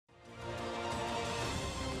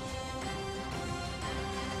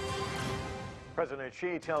President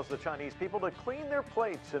Xi tells the Chinese people to clean their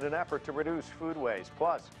plates in an effort to reduce food waste.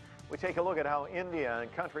 Plus, we take a look at how India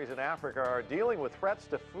and countries in Africa are dealing with threats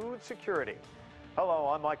to food security. Hello,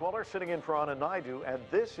 I'm Mike Waller, sitting in for Anna Naidu, and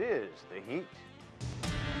this is The Heat.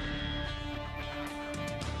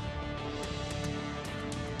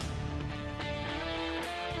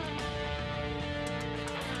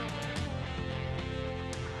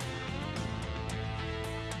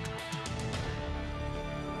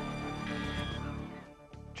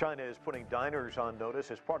 China is putting diners on notice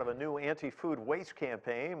as part of a new anti-food waste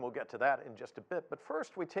campaign. We'll get to that in just a bit. But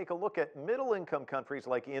first, we take a look at middle-income countries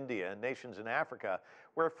like India and nations in Africa,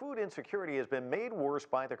 where food insecurity has been made worse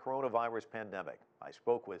by the coronavirus pandemic. I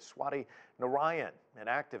spoke with Swati Narayan, an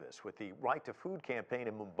activist with the Right to Food campaign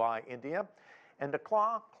in Mumbai, India, and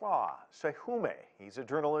Nhlanhla Sehume. He's a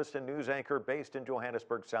journalist and news anchor based in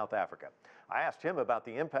Johannesburg, South Africa. I asked him about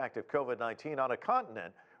the impact of COVID-19 on a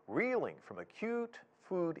continent reeling from acute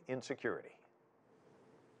food insecurity.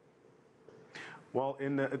 Well,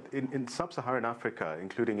 in sub-Saharan Africa,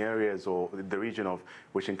 including areas or the region of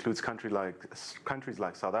which includes countries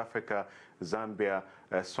like South Africa, Zambia,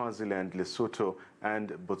 Swaziland, Lesotho, and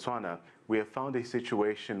Botswana, we have found a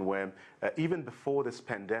situation where even before this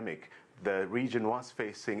pandemic, the region was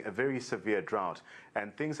facing a very severe drought,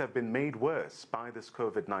 and things have been made worse by this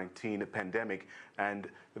COVID-19 pandemic and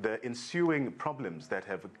the ensuing problems that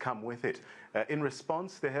have come with it. In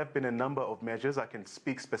response, there have been a number of measures. I can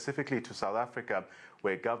speak specifically to South Africa,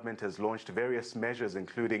 where government has launched various measures,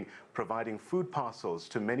 including providing food parcels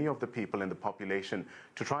to many of the people in the population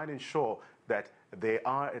to try and ensure that they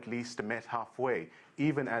are at least met halfway,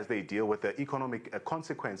 even as they deal with the economic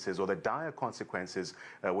consequences or the dire consequences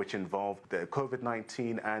which involve the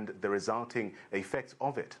COVID-19 and the resulting effects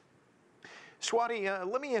of it. Swati,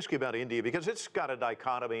 let me ask you about India, because it's got a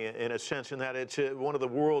dichotomy in a sense in that it's one of the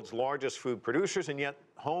world's largest food producers and yet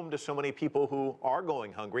home to so many people who are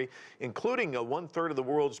going hungry, including 1/3 of the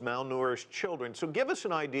world's malnourished children. So give us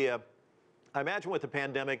an idea. I imagine with the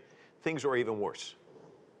pandemic, things are even worse.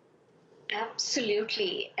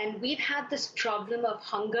 Absolutely. And we've had this problem of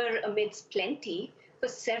hunger amidst plenty for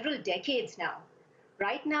several decades now.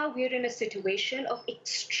 Right now, we're in a situation of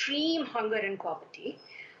extreme hunger and poverty.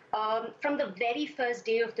 From the very first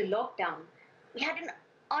day of the lockdown, we had an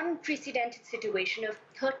unprecedented situation of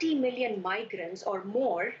 30 million migrants or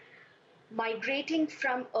more migrating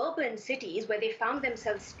from urban cities where they found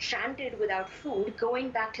themselves stranded without food, going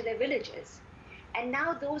back to their villages. And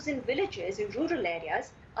now those in villages, in rural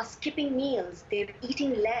areas, are skipping meals, they're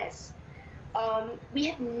eating less. We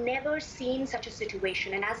have never seen such a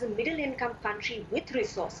situation, and as a middle-income country with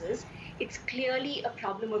resources, it's clearly a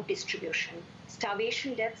problem of distribution.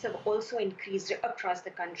 Starvation deaths have also increased across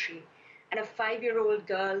the country, and a 5-year-old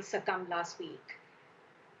girl succumbed last week.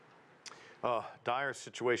 Dire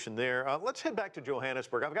situation there. Let's head back to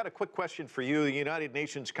Johannesburg. I've got a quick question for you. The United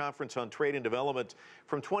Nations Conference on Trade and Development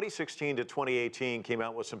from 2016 to 2018 came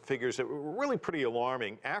out with some figures that were really pretty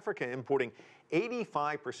alarming. Africa importing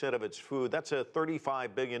 85% of its food. That's a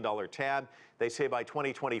 $35 billion tab. They say by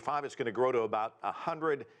 2025 it's going to grow to about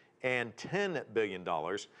 $110 billion.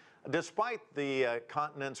 Despite the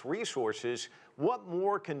continent's resources, what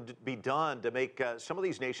more can be done to make some of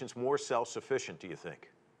these nations more self-sufficient, do you think?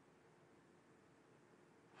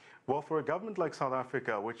 Well, for a government like South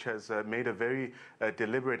Africa, which has made a very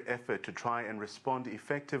deliberate effort to try and respond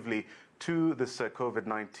effectively to this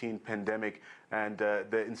COVID-19 pandemic and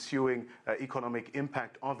the ensuing economic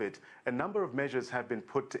impact of it, a number of measures have been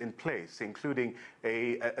put in place, including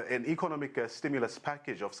an economic stimulus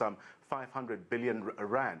package of some 500 billion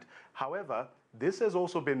rand. However, this has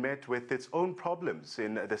also been met with its own problems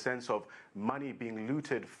in the sense of money being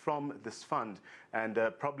looted from this fund and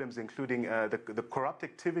problems including the corrupt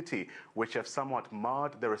activity which have somewhat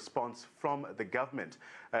marred the response from the government.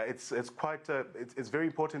 It's very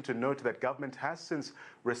important to note that government has since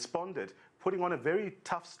responded, putting on a very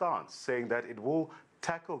tough stance, saying that it will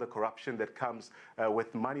tackle the corruption that comes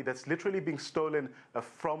with money that's literally being stolen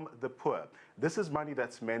from the poor. This is money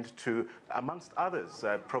that's meant to, amongst others,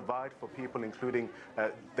 provide for people, including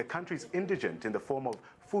the country's indigent, in the form of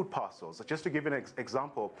food parcels. Just to give an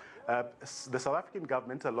example, the South African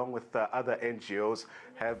government, along with other NGOs,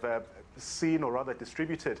 have seen, or rather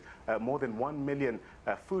distributed, more than 1 million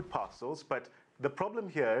food parcels. But the problem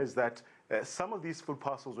here is that some of these food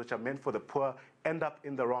parcels, which are meant for the poor, end up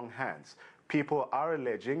in the wrong hands. People are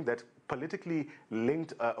alleging that politically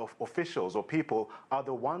linked officials or people are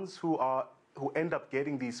the ones who are who end up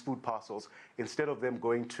getting these food parcels instead of them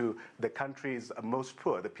going to the country's most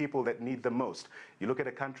poor, the people that need the most. You look at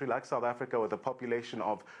a country like South Africa with a population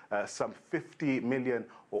of some 50 million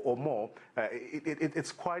or more,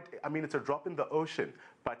 it's quite, I mean, it's a drop in the ocean,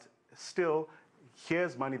 but still,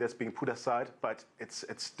 here's money that's being put aside, but it's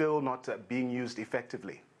still not being used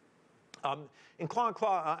effectively. And Claude,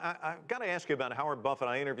 I've got to ask you about Howard Buffett.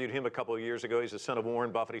 I interviewed him a couple of years ago. He's the son of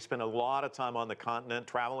Warren Buffett. He spent a lot of time on the continent,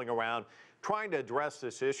 traveling around, trying to address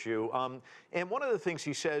this issue. And one of the things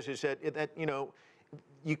he says is that you know,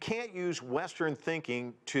 you can't use Western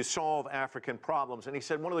thinking to solve African problems. And he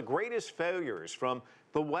said one of the greatest failures from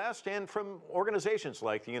the West and from organizations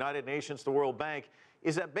like the United Nations, the World Bank,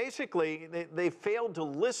 is that basically they failed to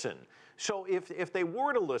listen. So if they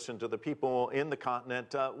were to listen to the people in the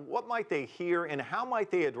continent, what might they hear and how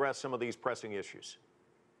might they address some of these pressing issues?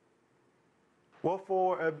 Well,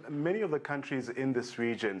 for many of the countries in this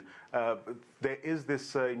region, there is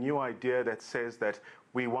this new idea that says that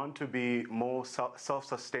we want to be more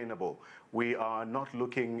self-sustainable. We are not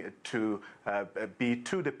looking to be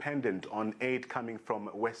too dependent on aid coming from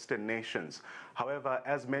Western nations. However,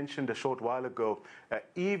 as mentioned a short while ago,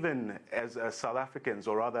 even as South Africans,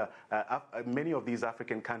 or rather many of these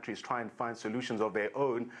African countries try and find solutions of their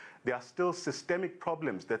own, there are still systemic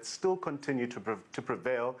problems that still continue to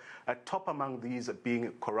prevail, top among these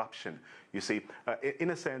being corruption. You see,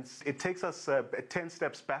 in a sense, it takes us 10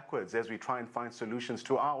 steps backwards as we try and find solutions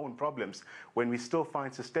to our own problems when we still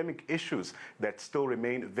find systemic issues that still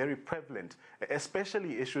remain very prevalent,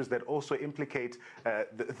 especially issues that also implicate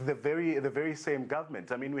the very same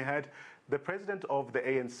government. I mean, we had the president of the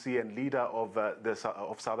ANC and leader of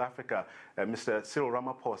South Africa, Mr. Cyril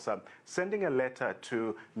Ramaphosa, sending a letter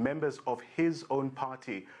to members of his own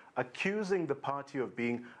party, accusing the party of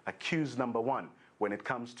being accused number one when it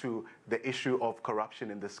comes to the issue of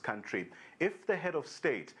corruption in this country. If the head of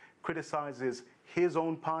state criticizes his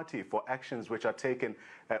own party for actions which are taken,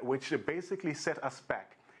 which basically set us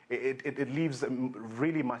back, it leaves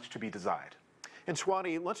really much to be desired. And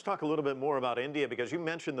Swati, let's talk a little bit more about India, because you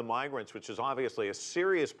mentioned the migrants, which is obviously a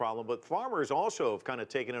serious problem, but farmers also have kind of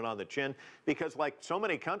taken it on the chin because, like so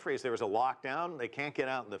many countries, there was a lockdown. They can't get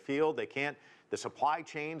out in the field. They can't, the supply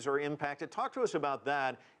chains are impacted. Talk to us about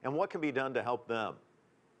that and what can be done to help them.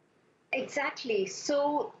 Exactly.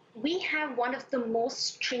 So we have one of the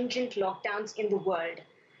most stringent lockdowns in the world,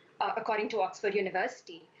 according to Oxford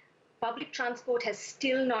University. Public transport has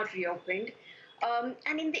still not reopened.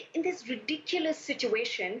 And in this ridiculous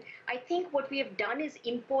situation, I think what we have done is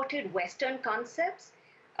imported Western concepts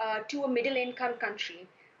to a middle-income country,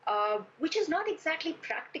 which is not exactly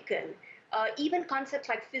practical. Even concepts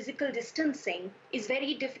like physical distancing is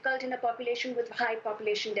very difficult in a population with high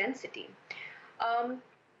population density. On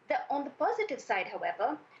the positive side,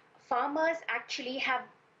 however, farmers actually have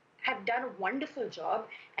done a wonderful job,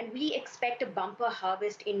 and we expect a bumper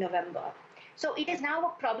harvest in November. So it is now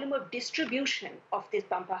a problem of distribution of this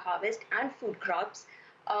bumper harvest and food crops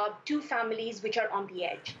to families which are on the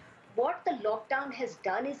edge. What the lockdown has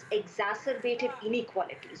done is exacerbated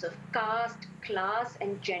inequalities of caste, class,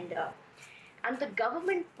 and gender. And the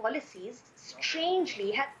government policies,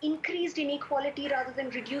 strangely, have increased inequality rather than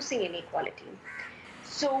reducing inequality.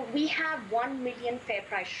 So we have 1 million fair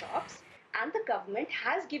price shops, and the government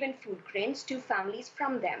has given food grains to families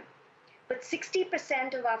from them. But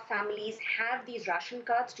 60% of our families have these ration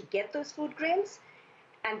cards to get those food grains,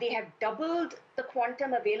 and they have doubled the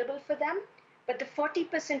quantum available for them. But the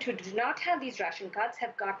 40% who do not have these ration cards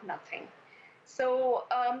have got nothing. So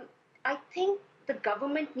I think the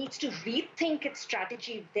government needs to rethink its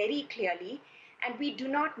strategy very clearly, and we do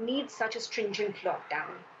not need such a stringent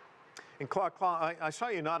lockdown. And Claude, I saw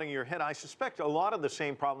you nodding your head. I suspect a lot of the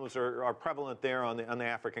same problems are prevalent there on the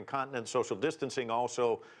African continent. Social distancing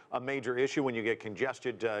also a major issue when you get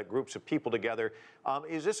congested groups of people together.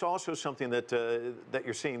 Is this also something that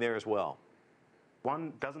you're seeing there as well?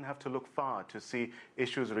 One doesn't have to look far to see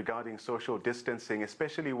issues regarding social distancing,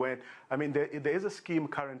 especially when, I mean, there is a scheme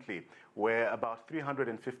currently where about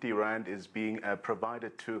 350 Rand is being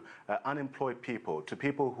provided to unemployed people, to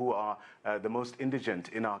people who are the most indigent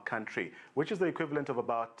in our country, which is the equivalent of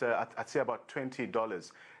about, I'd say about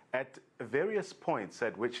 $20. At various points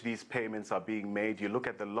at which these payments are being made, you look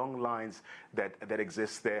at the long lines that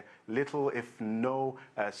exist there, little if no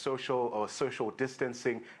social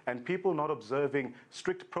distancing, and people not observing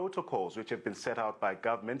strict protocols which have been set out by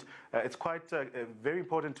government. It's quite very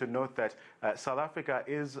important to note that South Africa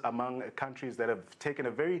is among countries that have taken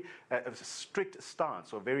a very strict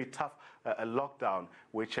stance, or very tough a lockdown,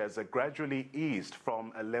 which has gradually eased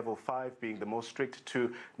from a level 5 being the most strict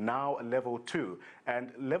to now a level 2.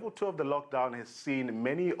 And level 2 of the lockdown has seen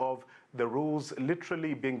many of the rules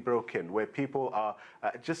literally being broken, where people are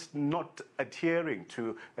just not adhering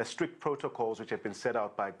to strict protocols which have been set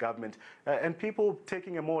out by government, and people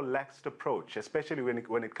taking a more laxed approach, especially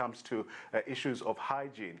when it comes to issues of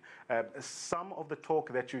hygiene. Some of the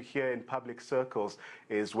talk that you hear in public circles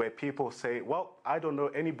is where people say, well, I don't know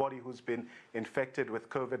anybody who's been infected with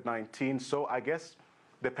COVID-19, so I guess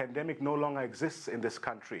the pandemic no longer exists in this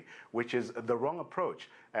country, which is the wrong approach,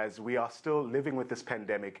 as we are still living with this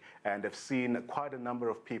pandemic and have seen quite a number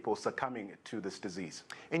of people succumbing to this disease.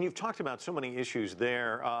 And you've talked about so many issues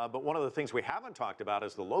there, but one of the things we haven't talked about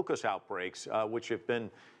is the locust outbreaks, which have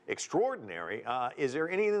been extraordinary. Is there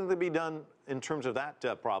anything to be done in terms of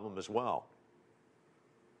that problem as well?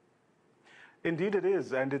 Indeed it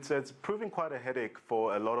is, and it's proving quite a headache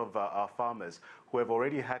for a lot of our farmers who have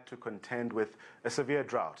already had to contend with a severe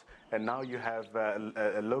drought. And now you have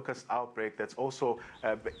a locust outbreak that's also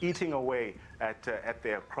eating away at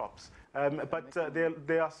their crops. But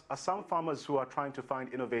there are some farmers who are trying to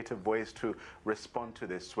find innovative ways to respond to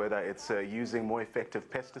this, whether it's using more effective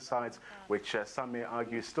pesticides, which some may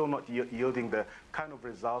argue is still not yielding the kind of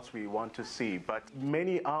results we want to see. But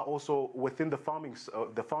many are also within the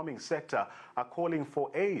farming sector are calling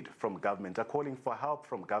for aid from government, are calling for help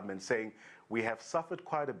from government, saying, we have suffered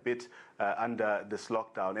quite a bit under this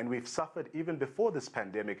lockdown, and we've suffered even before this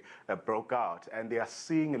pandemic broke out, and they are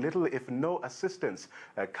seeing little, if no, assistance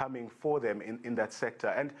coming for them in that sector.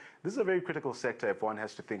 And this is a very critical sector if one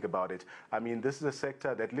has to think about it. I mean, this is a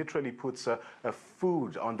sector that literally puts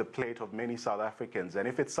food on the plate of many South Africans, and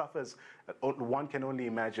if it suffers, one can only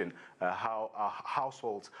imagine how our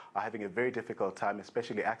households are having a very difficult time,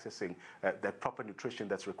 especially accessing that proper nutrition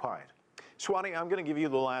that's required. Swati, I'm going to give you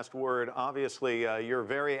the last word. Obviously, you're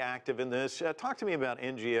very active in this. Talk to me about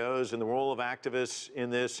NGOs and the role of activists in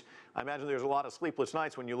this. I imagine there's a lot of sleepless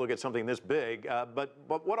nights when you look at something this big, but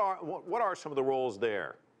what are some of the roles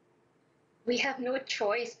there? We have no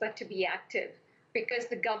choice but to be active because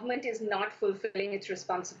the government is not fulfilling its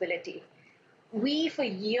responsibility. We, for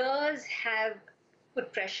years, have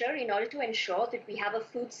put pressure in order to ensure that we have a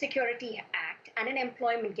Food Security Act and an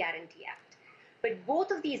Employment Guarantee Act. But both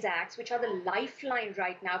of these acts, which are the lifeline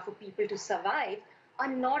right now for people to survive, are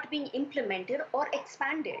not being implemented or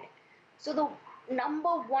expanded. So the number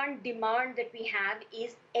one demand that we have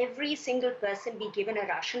is every single person be given a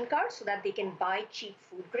ration card so that they can buy cheap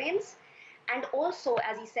food grains. And also,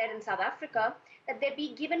 as he said in South Africa, that they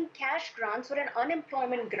be given cash grants or an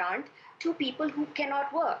unemployment grant to people who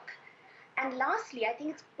cannot work. And lastly, I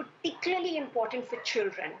think it's particularly important for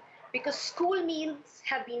children, because school meals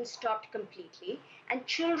have been stopped completely, and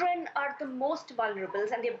children are the most vulnerable,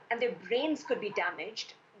 and their brains could be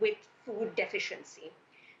damaged with food deficiency.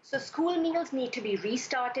 So school meals need to be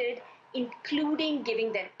restarted, including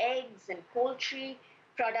giving them eggs and poultry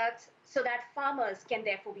products, so that farmers can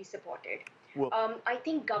therefore be supported. Well, I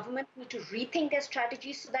think governments need to rethink their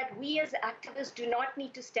strategies so that we as activists do not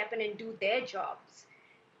need to step in and do their jobs.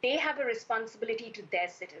 They have a responsibility to their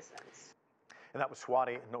citizens. And that was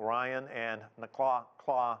Swati Narayan and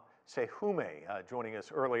Nhlanhla Sehume joining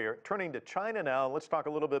us earlier. Turning to China now, let's talk a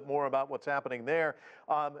little bit more about what's happening there.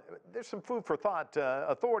 There's some food for thought.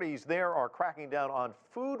 Authorities there are cracking down on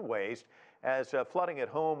food waste as flooding at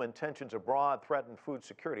home and tensions abroad threaten food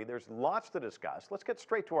security. There's lots to discuss. Let's get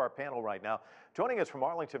straight to our panel right now. Joining us from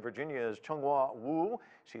Arlington, Virginia is Changhua Wu.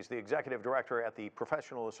 She's the executive director at the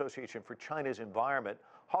Professional Association for China's Environment.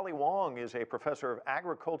 Holly Wang is a professor of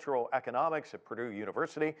agricultural economics at Purdue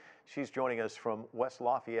University. She's joining us from West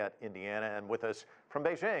Lafayette, Indiana, and with us from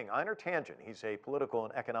Beijing, Einar Tangen. He's a political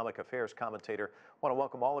and economic affairs commentator. I want to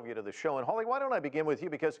welcome all of you to the show. And Holly, why don't I begin with you,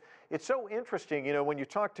 because it's so interesting. You know, when you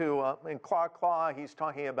talk to Nhlanhla, he's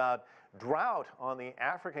talking about drought on the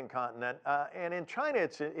African continent, and in China,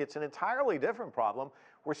 it's an entirely different problem.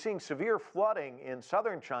 We're seeing severe flooding in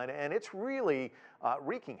southern China, and it's really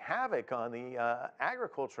wreaking havoc on the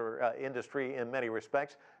agriculture industry in many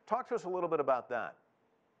respects. Talk to us a little bit about that.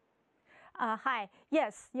 Hi.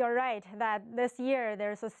 Yes, you're right that this year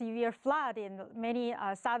there's a severe flood in many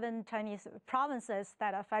southern Chinese provinces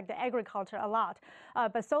that affect the agriculture a lot.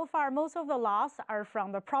 But so far, most of the loss are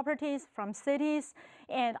from the properties, from cities,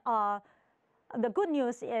 and the good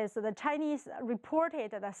news is the Chinese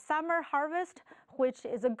reported the summer harvest, which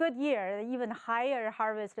is a good year, even higher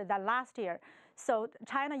harvest than last year. So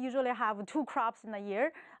China usually have 2 crops in a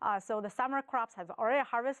year. So the summer crops have already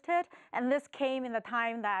harvested, and this came in the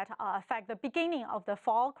time that affect the beginning of the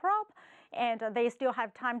fall crop. and they still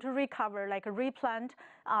have time to recover, like replant.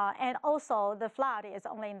 And also the flood is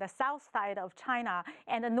only in the south side of China,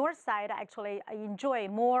 and the north side actually enjoy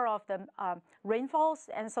more of the rainfalls,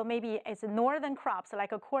 and so maybe it's northern crops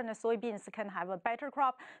like corn and soybeans can have a better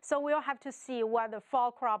crop. So we'll have to see what the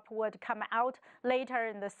fall crop would come out later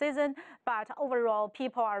in the season. But overall,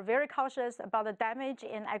 people are very cautious about the damage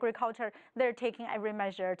in agriculture. They're taking every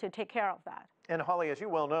measure to take care of that. And Holly, as you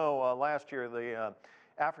well know, last year the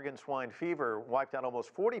African swine fever wiped out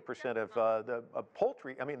almost 40% of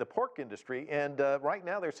the pork industry. And right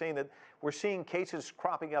now they're saying that we're seeing cases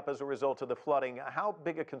cropping up as a result of the flooding. How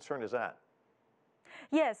big a concern is that?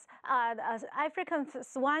 Yes, African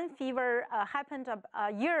swine fever happened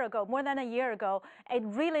a year ago, more than a year ago. It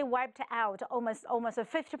really wiped out almost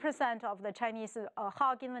 50% of the Chinese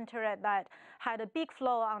hog inventory that had a big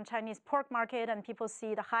flow on Chinese pork market, and people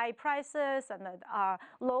see the high prices and the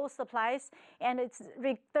low supplies. And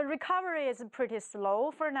the recovery is pretty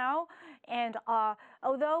slow for now. And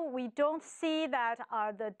although we don't see that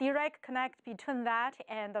the direct connect between that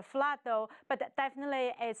and the flood, though, but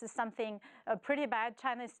definitely it's something pretty bad.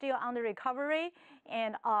 China is still under recovery,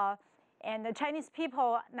 and the Chinese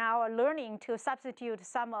people now are learning to substitute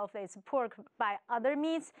some of its pork by other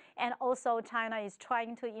meats, and also China is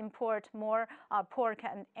trying to import more pork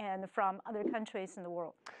and from other countries in the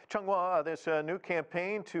world. Changhua, this new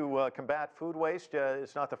campaign to combat food waste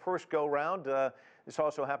is not the first go-round. This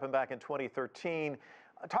also happened back in 2013.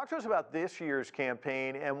 Talk to us about this year's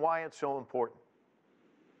campaign and why it's so important.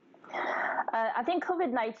 I think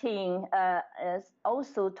COVID-19 has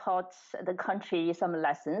also taught the country some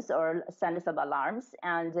lessons or sent some alarms.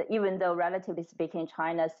 And even though, relatively speaking,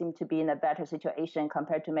 China seemed to be in a better situation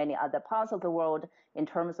compared to many other parts of the world in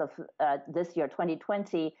terms of this year,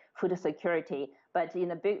 2020, food security, but in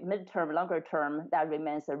the midterm, longer term, that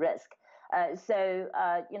remains a risk. There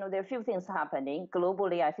are a few things happening.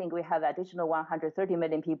 Globally, I think we have additional 130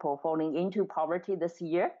 million people falling into poverty this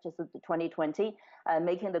year, just 2020,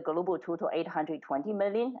 making the global total 820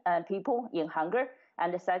 million people in hunger.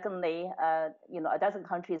 And secondly, a dozen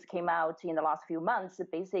countries came out in the last few months,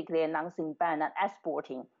 basically announcing ban on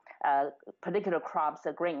exporting particular crops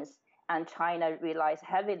or grains. And China relies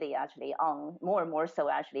heavily, actually, on more and more so,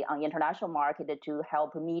 actually, on international market to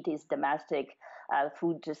help meet its domestic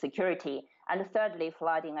food security. And thirdly,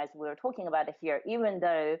 flooding, as we were talking about here, even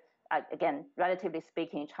though, again, relatively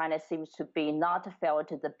speaking, China seems to be not felt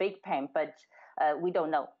the big pain, but we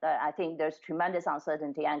don't know. I think there's tremendous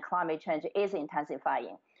uncertainty, and climate change is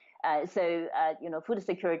intensifying. Food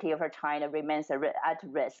security for China remains at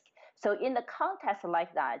risk. So in the context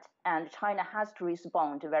like that, and China has to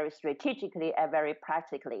respond very strategically and very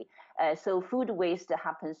practically. So food waste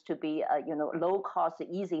happens to be a low-cost,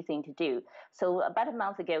 easy thing to do. So about a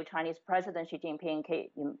month ago, Chinese President Xi Jinping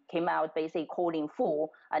came out basically calling for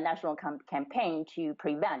a national campaign to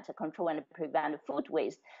control and prevent food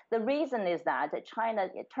waste. The reason is that it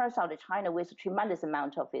turns out that China wastes a tremendous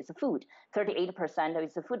amount of its food. 38% of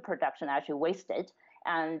its food production actually wasted.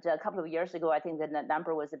 And a couple of years ago, I think the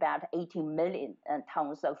number was about 18 million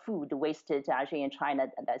tons of food wasted actually in China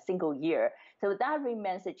that single year. So that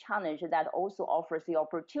remains a challenge that also offers the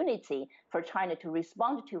opportunity for China to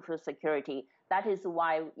respond to food security. That is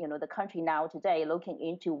why the country now today looking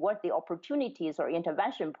into what the opportunities or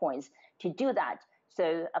intervention points to do that.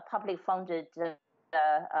 So a public funded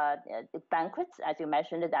banquets, as you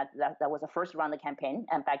mentioned, that was the first round of the campaign,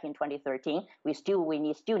 and back in 2013, we still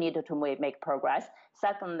need to make progress.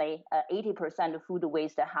 Secondly, 80% of food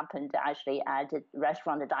waste happened actually at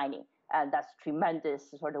restaurant dining, and that's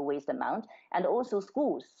tremendous sort of waste amount. And also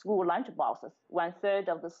school lunch boxes. 1/3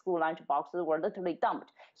 of the school lunch boxes were literally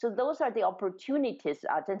dumped. So those are the opportunities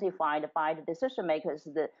identified by the decision makers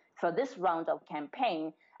for this round of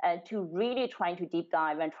campaign. To really trying to deep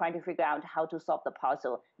dive and trying to figure out how to solve the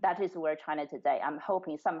puzzle. That is where China today, I'm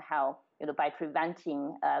hoping somehow, by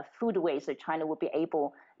preventing food waste, China will be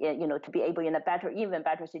able, to be able in a even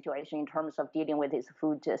better situation in terms of dealing with its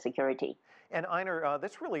food security. And Einar,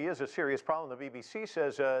 this really is a serious problem. The BBC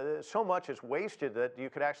says so much is wasted that you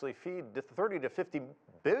could actually feed 30 to 50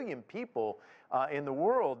 billion people in the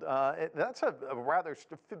world. That's a rather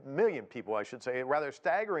million people, I should say, a rather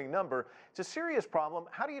staggering number. It's a serious problem.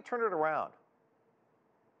 How do you turn it around?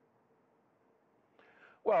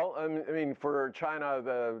 Well, I mean, for China,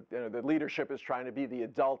 the leadership is trying to be the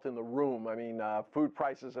adult in the room. I mean, food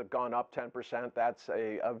prices have gone up 10%. That's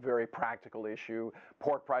a very practical issue.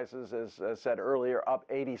 Pork prices, as said earlier, up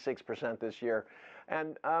 86% this year.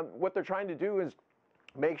 And what they're trying to do is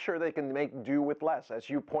make sure they can make do with less. As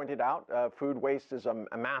you pointed out, food waste is a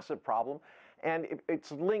massive problem. And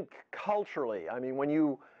it's linked culturally. I mean, when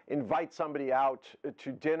you invite somebody out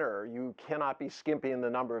to dinner, you cannot be skimping the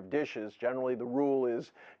number of dishes. Generally, the rule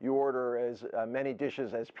is you order as many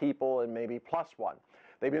dishes as people and maybe plus one.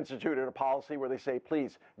 They've instituted a policy where they say,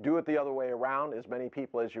 please do it the other way around, as many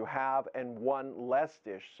people as you have, and one less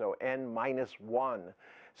dish, so n-1.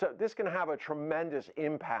 So this can have a tremendous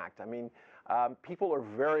impact. I mean, people are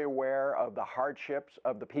very aware of the hardships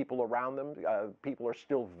of the people around them. People are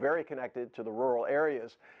still very connected to the rural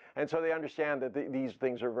areas. And so they understand that these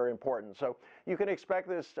things are very important. So you can expect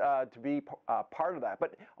this to be part of that.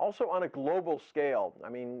 But also on a global scale, I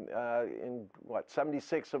mean, in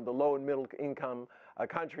 76 of the low and middle income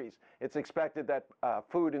countries, it's expected that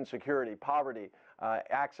food insecurity, poverty,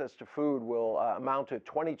 access to food will amount to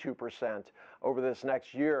 22% over this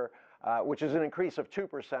next year, which is an increase of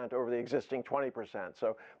 2% over the existing 20%.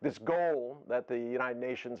 So this goal that the United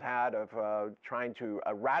Nations had of trying to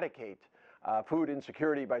eradicate food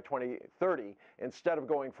insecurity by 2030, instead of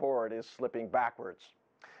going forward, is slipping backwards.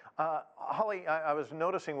 Holly, I was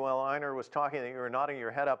noticing while Einar was talking that you were nodding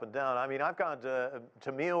your head up and down. I mean, I've gone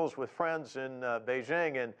to meals with friends in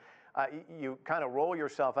Beijing, and you kind of roll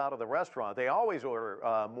yourself out of the restaurant. They always order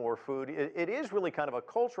more food. It is really kind of a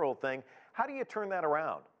cultural thing. How do you turn that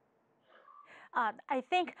around? I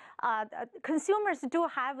think consumers do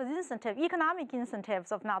have economic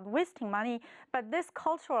incentives of not wasting money, but this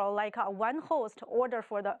cultural, like one host order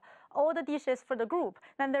for all the dishes for the group,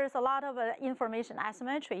 then there's a lot of information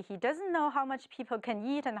asymmetry. He doesn't know how much people can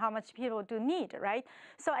eat and how much people do need, right?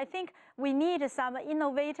 So I think we need some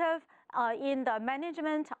innovative in the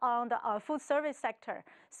management on the food service sector.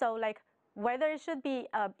 So like whether it should be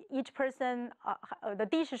each person, the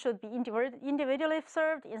dish should be individually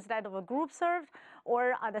served instead of a group served,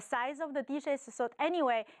 or the size of the dishes. So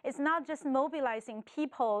anyway, it's not just mobilizing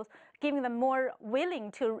people, giving them more willing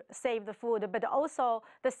to save the food, but also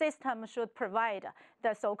the system should provide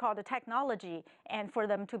the so-called technology and for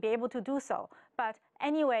them to be able to do so. But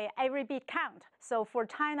anyway, every bit counts. So for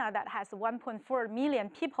China that has 1.4 million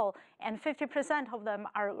people and 50% of them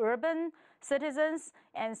are urban citizens,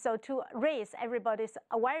 and so to raise everybody's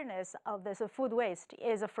awareness of this food waste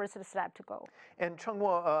is the first step to go. And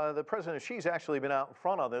Changhua, the President Xi's actually been out in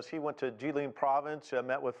front on this. He went to Jilin province,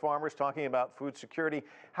 met with farmers talking about food security.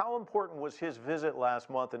 How important was his visit last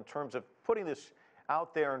month in terms of putting this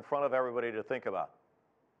out there in front of everybody to think about?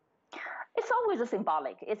 It's always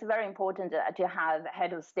symbolic. It's very important to have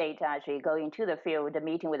head of state actually going to the field,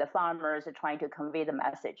 meeting with the farmers, trying to convey the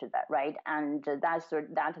message of that, right? And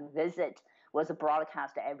that visit was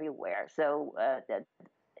broadcast everywhere. So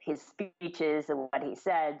his speeches, what he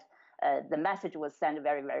said, the message was sent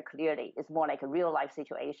very, very clearly. It's more like a real life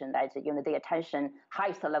situation that, the attention,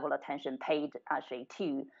 highest level attention paid actually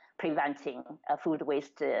to preventing a food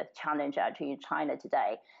waste challenge actually in China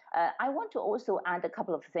today. I want to also add a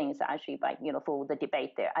couple of things actually for the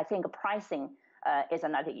debate there. I think pricing is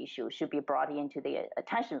another issue, should be brought into the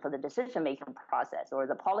attention for the decision-making process or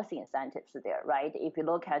the policy incentives there, right? If you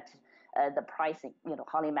look at the pricing,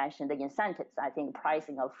 Holly mentioned the incentives. I think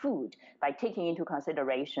pricing of food by taking into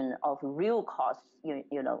consideration of real costs,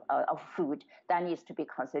 of food, that needs to be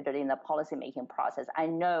considered in the policy-making process. I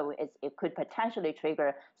know it could potentially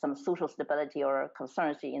trigger some social stability or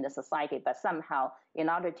concerns in the society, but somehow, in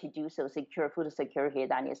order to do so, secure food security,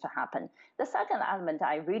 that needs to happen. The second element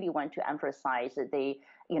I really want to emphasize,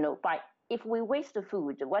 if we waste the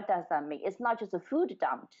food, what does that mean? It's not just a food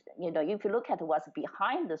dumped. If you look at what's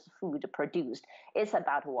behind this food produced, it's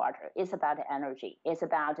about water, it's about energy, it's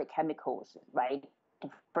about chemicals, right?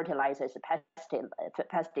 Fertilizers,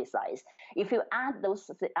 pesticides. If you add those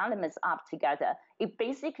elements up together, it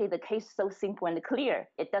basically, the case is so simple and clear.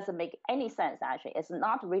 It doesn't make any sense, actually. It's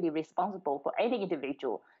not really responsible for any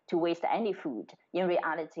individual to waste any food in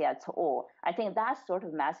reality at all. I think that sort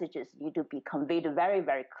of messages need to be conveyed very,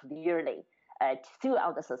 very clearly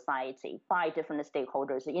throughout the society by different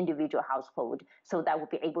stakeholders, individual household, so that we'll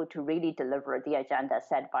be able to really deliver the agenda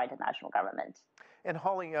set by the national government. And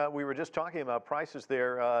Holly, we were just talking about prices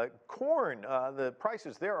there. Corn, the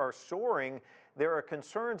prices there are soaring. There are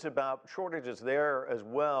concerns about shortages there as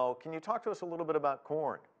well. Can you talk to us a little bit about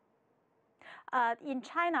corn? In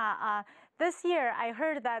China, this year I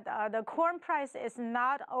heard that the corn price is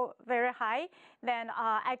not very high. Then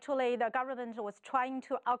actually the government was trying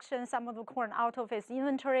to auction some of the corn out of its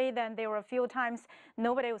inventory. Then there were a few times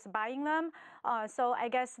nobody was buying them. So I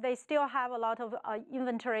guess they still have a lot of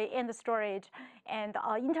inventory in the storage. And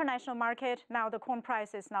international market, now the corn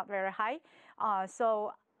price is not very high.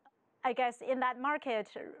 So I guess in that market,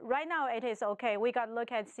 right now it is okay. We got to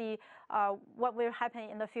look and see what will happen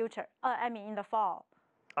in the future, in the fall.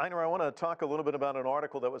 Einar, I want to talk a little bit about an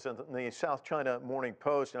article that was in the South China Morning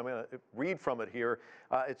Post, and I'm going to read from it here.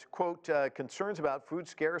 It's, quote, concerns about food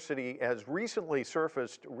scarcity has recently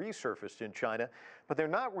resurfaced in China, but they're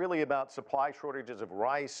not really about supply shortages of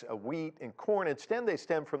rice, wheat, and corn. Instead, they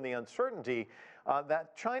stem from the uncertainty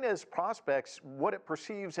that China's prospects, what it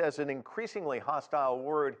perceives as an increasingly hostile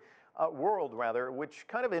world, which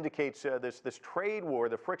kind of indicates this trade war,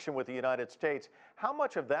 the friction with the United States. How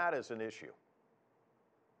much of that is an issue?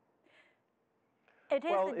 It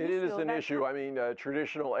is an issue. I mean,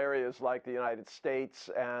 traditional areas like the United States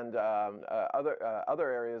and other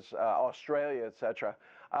areas, Australia, et cetera,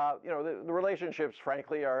 the relationships,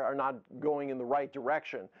 frankly, are not going in the right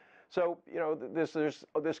direction. So, there's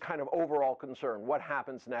this kind of overall concern. What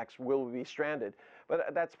happens next? Will we be stranded?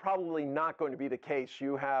 But that's probably not going to be the case.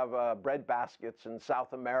 You have bread baskets in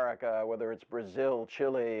South America, whether it's Brazil,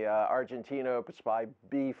 Chile, Argentina, supply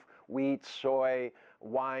beef, wheat, soy,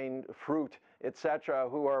 wine, fruit, etc.,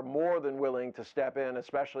 who are more than willing to step in,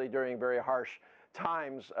 especially during very harsh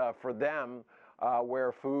times for them,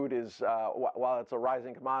 where food is, while it's a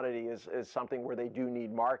rising commodity, is something where they do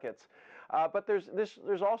need markets. But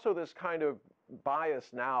there's also this kind of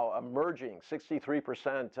bias now emerging.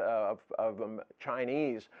 63% of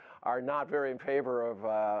Chinese are not very in favor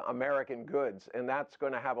of American goods, and that's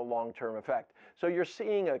going to have a long-term effect. So you're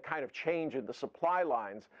seeing a kind of change in the supply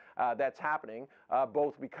lines that's happening,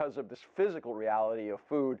 both because of this physical reality of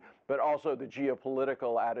food, but also the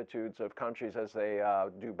geopolitical attitudes of countries as they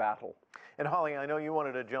do battle. And Holly, I know you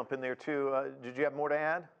wanted to jump in there too. Did you have more to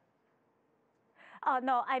add?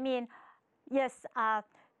 No, I mean, yes,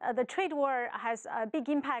 the trade war has a big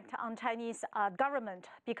impact on Chinese government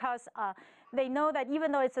because they know that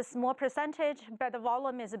even though it's a small percentage, but the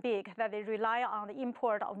volume is big, that they rely on the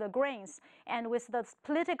import of the grains. And with the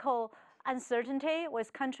political uncertainty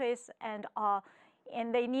with countries, and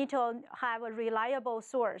they need to have a reliable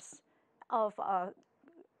source of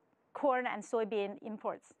corn and soybean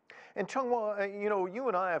imports. And Changhua, you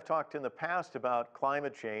and I have talked in the past about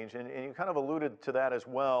climate change, and you kind of alluded to that as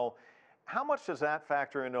well. How much does that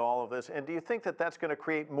factor into all of this? And do you think that that's going to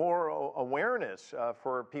create more awareness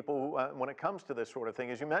for people when it comes to this sort of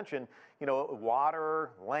thing? As you mentioned,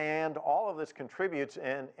 water, land, all of this contributes,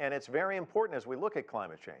 and it's very important as we look at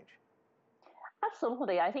climate change.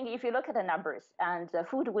 Absolutely. I think if you look at the numbers, and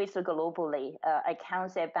food waste globally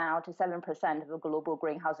accounts about 7% of global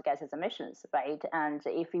greenhouse gases emissions, right? And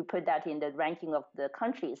if you put that in the ranking of the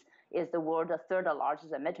countries, is the world's third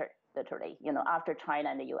largest emitter, literally, after China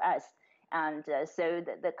and the US. And so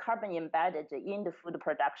the carbon embedded in the food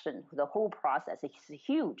production, the whole process is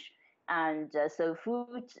huge. And so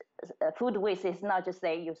food waste is not just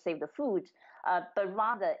say you save the food, but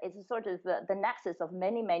rather it's sort of the nexus of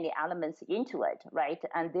many, many elements into it, right?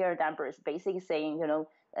 And their numbers basically saying,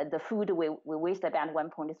 the food we waste about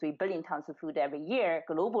 1.3 billion tons of food every year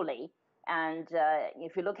globally. And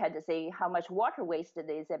if you look at, say, how much water wasted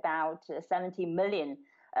is about 70 million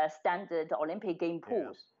standard Olympic game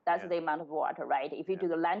pools. Yeah. That's the amount of water, right? If you do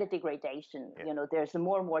the land degradation, there's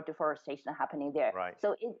more and more deforestation happening there. Right.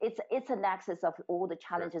 So it's a nexus of all the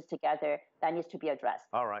challenges together that needs to be addressed.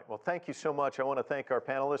 All right. Well, thank you so much. I want to thank our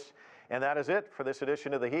panelists. And that is it for this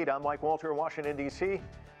edition of The Heat. I'm Mike Walter in Washington, D.C.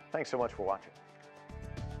 Thanks so much for watching.